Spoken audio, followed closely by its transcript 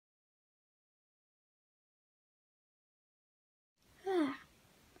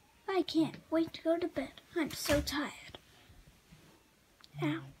I can't wait to go to bed. I'm so tired.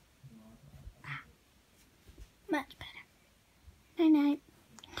 Ow. Ah. Much better. Night-night.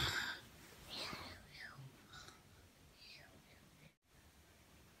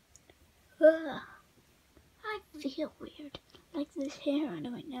 Ugh. I feel weird, like this hair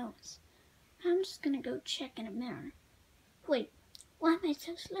under my nose. I'm just gonna go check in a mirror. Wait, why am I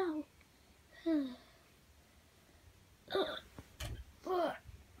so slow?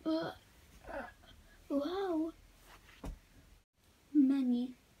 Whoa.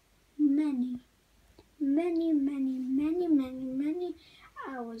 Many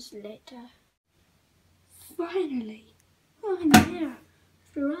hours later. Finally, I'm here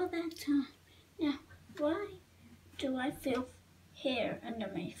after all that time. Now, why do I feel hair under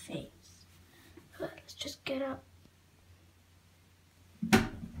my face? Let's just get up.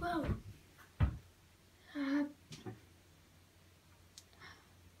 Whoa.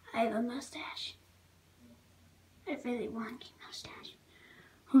 I have a mustache. A really wonky mustache.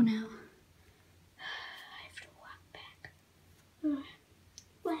 Oh no. I have to walk back.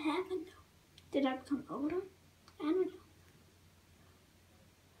 What happened though? Did I become older? I don't know.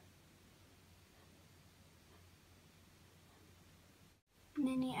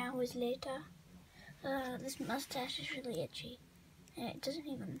 Many hours later. This mustache is really itchy. And it isn't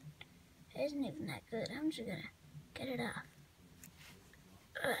even that good. I'm just gonna get it off.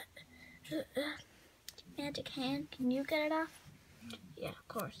 Magic hand, can you get it off? Yeah, of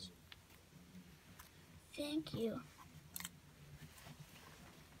course. Thank you.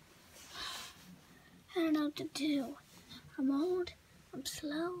 I don't know what to do. I'm old. I'm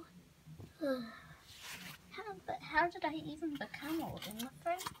slow. How did I even become old in the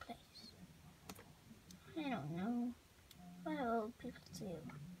first place? I don't know. What do old people do?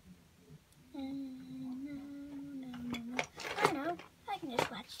 I know. I can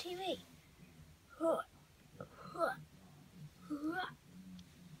just watch TV.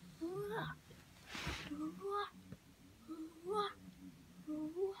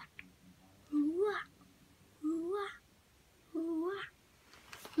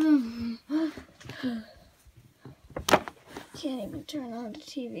 Can't even turn on the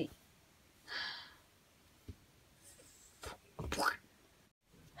TV.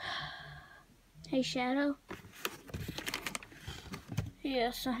 Hey, Shadow.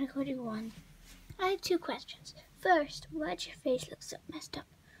 Yeah, Sonic, what do you want? I have 2 questions. First, why'd your face look so messed up?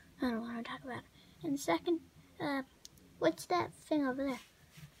 I don't want to talk about it. And second, what's that thing over there?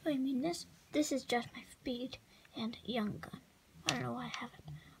 Oh, you mean this? This is just my speed and young gun. I don't know why I have it.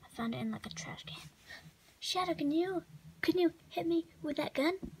 I found it in like a trash can. Shadow, can you hit me with that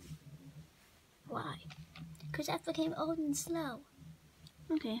gun? Why? Because I became old and slow.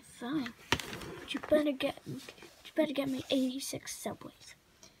 Okay, fine. But you better get me 86 subways.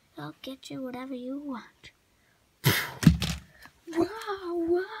 I'll get you whatever you want.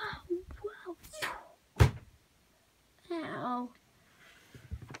 Wow. Ow.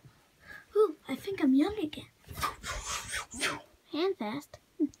 Ooh, I think I'm young again. And fast.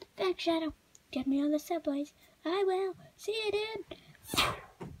 Thanks, Shadow. Get me on the subways. I will. See you, dude.